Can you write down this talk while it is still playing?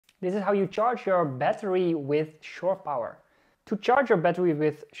This is how you charge your battery with shore power. To charge your battery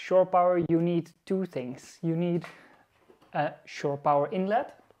with shore power, you need two things. You need a shore power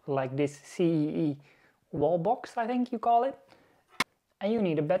inlet, like this CEE wall box, I think you call it. And you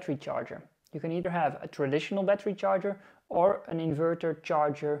need a battery charger. You can either have a traditional battery charger or an inverter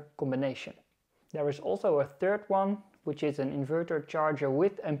charger combination. There is also a third one, which is an inverter charger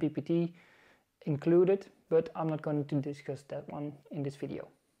with MPPT included, but I'm not going to discuss that one in this video.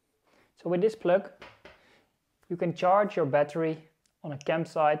 So with this plug, you can charge your battery on a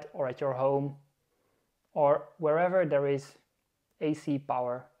campsite or at your home or wherever there is AC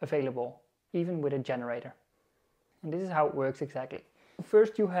power available, even with a generator. And this is how it works exactly.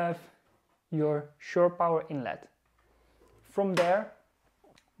 First you have your shore power inlet. From there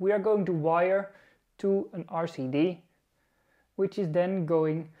we are going to wire to an RCD, which is then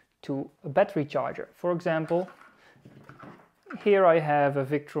going to a battery charger. For example, here I have a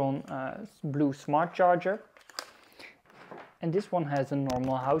Victron Blue Smart Charger, and this one has a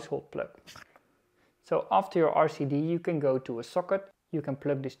normal household plug. So after your RCD you can go to a socket, you can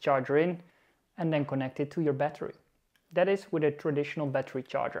plug this charger in and then connect it to your battery. That is with a traditional battery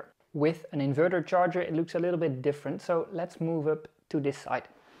charger. With an inverter charger it looks a little bit different, so let's move up to this side.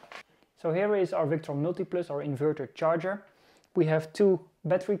 So here is our Victron Multiplus, our inverter charger. We have two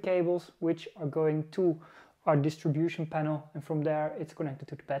battery cables which are going to our distribution panel, and from there it's connected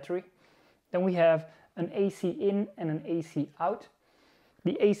to the battery. Then we have an AC in and an AC out.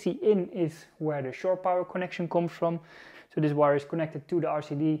 The AC in is where the shore power connection comes from. So this wire is connected to the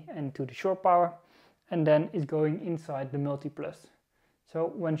RCD and to the shore power, and then is going inside the Multiplus.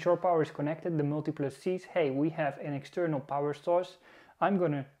 So when shore power is connected, the Multiplus sees, hey, we have an external power source. I'm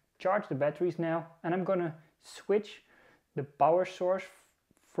going to charge the batteries now, and I'm going to switch the power source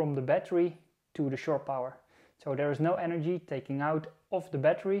from the battery to the shore power. So there is no energy taking out of the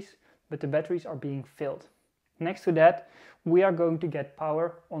batteries, but the batteries are being filled. Next to that, we are going to get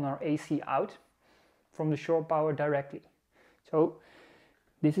power on our AC out from the shore power directly. So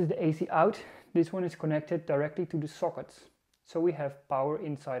this is the AC out. This one is connected directly to the sockets. So we have power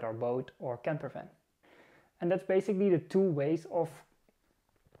inside our boat or camper van. And that's basically the two ways of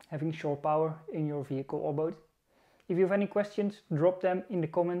having shore power in your vehicle or boat. If you have any questions, drop them in the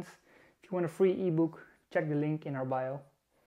comments. If you want a free ebook, check the link in our bio.